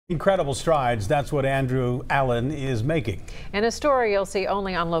Incredible strides. That's what Andrew Allen is making. In a story you'll see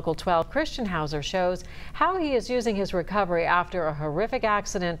only on Local 12, Christian Hauser shows how he is using his recovery after a horrific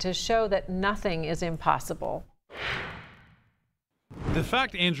accident to show that nothing is impossible. The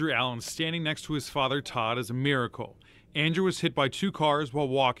fact Andrew Allen's standing next to his father Todd is a miracle. Andrew was hit by 2 cars while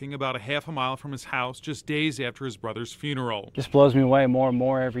walking about a half a mile from his house just days after his brother's funeral. Just blows me away more and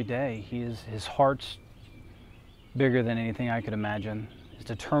more every day. His heart's bigger than anything I could imagine. His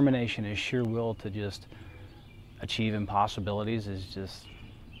determination, his sheer will to just achieve impossibilities is just,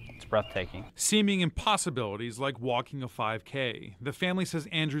 it's breathtaking. Seeming impossibilities like walking a 5K. The family says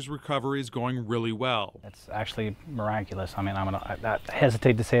Andrew's recovery is going really well. It's actually miraculous. I mean, I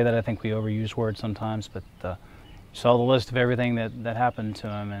hesitate to say that. I think we overuse words sometimes, but saw the list of everything that happened to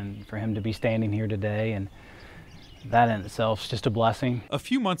him, and for him to be standing here today, and that in itself is just a blessing. A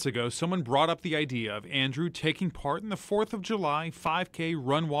few months ago, someone brought up the idea of Andrew taking part in the 4th of July 5K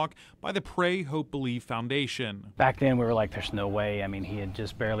run walk by the Pray, Hope, Believe Foundation. Back then we were like, there's no way. I mean, he had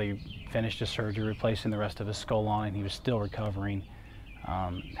just barely finished his surgery, replacing the rest of his skull on, and he was still recovering.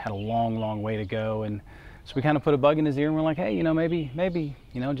 Had a long way to go, and so we kind of put a bug in his ear and we're like, hey, maybe,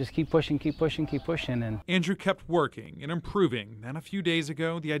 just keep pushing. And Andrew kept working and improving. Then a few days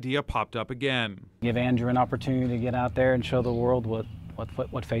ago, the idea popped up again. Give Andrew an opportunity to get out there and show the world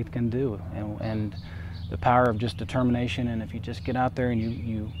what faith can do, and the power of just determination. And if you just get out there and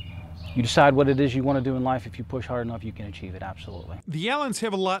you decide what it is you want to do in life, if you push hard enough, you can achieve it, absolutely. The Allens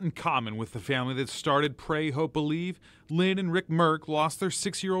have a lot in common with the family that started Pray, Hope, Believe. Lynn and Rick Merck lost their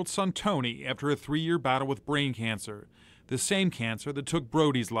 6-year-old son Tony after a 3-year battle with brain cancer, the same cancer that took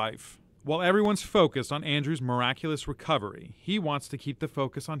Brody's life. While everyone's focused on Andrew's miraculous recovery, he wants to keep the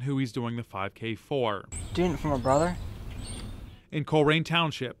focus on who he's doing the 5K for. Doing it for my brother. In COLERAIN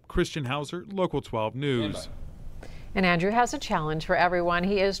Township, Christian Hauser, Local 12 News. And Andrew has a challenge for everyone.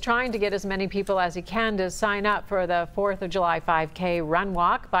 He is trying to get as many people as he can to sign up for the 4th of July 5K run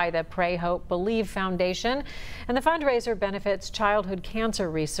walk by the Pray, Hope, Believe Foundation. And the fundraiser benefits childhood cancer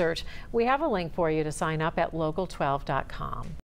research. We have a link for you to sign up at local12.com.